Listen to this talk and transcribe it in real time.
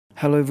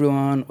Hello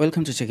everyone,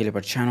 welcome to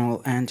Checkilipat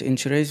channel, and in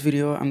today's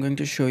video I'm going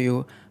to show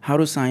you how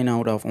to sign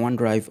out of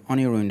OneDrive on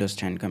your Windows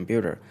 10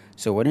 computer.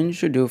 So what you need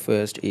to do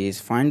first is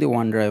find the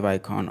OneDrive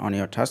icon on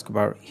your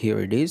taskbar.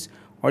 Here it is,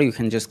 or you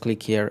can just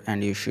click here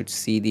and you should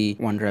see the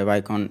OneDrive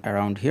icon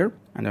around here.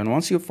 And then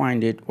once you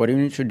find it, what you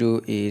need to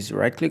do is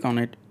right click on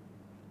it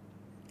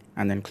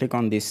and then click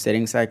on this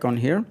settings icon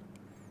here,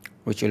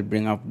 which will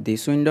bring up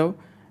this window,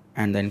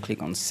 and then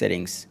click on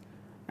settings.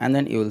 And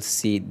then you will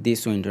see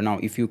this window. Now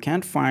if you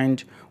can't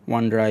find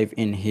OneDrive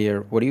in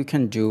here, what you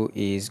can do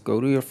is go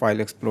to your file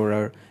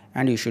explorer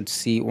and you should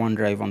see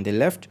OneDrive on the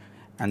left,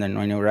 and then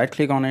when you right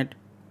click on it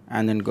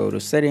and then go to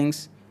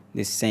settings,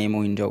 this same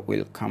window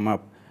will come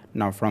up.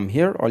 Now from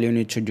here all you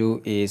need to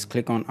do is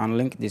click on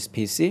unlink this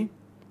PC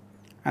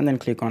and then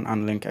click on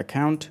unlink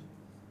account,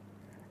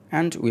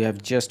 and we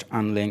have just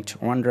unlinked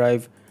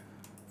OneDrive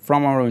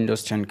from our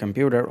Windows 10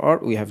 computer, or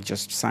we have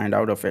just signed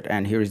out of it.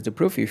 And here is the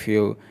proof. If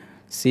you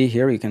see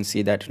here, you can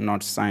see that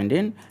not signed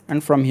in,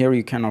 and from here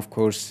you can of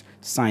course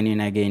sign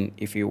in again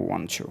if you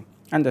want to.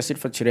 And that's it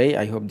for today.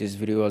 I hope this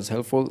video was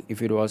helpful.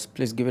 If it was,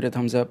 please give it a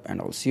thumbs up,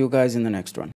 and I'll see you guys in the next one.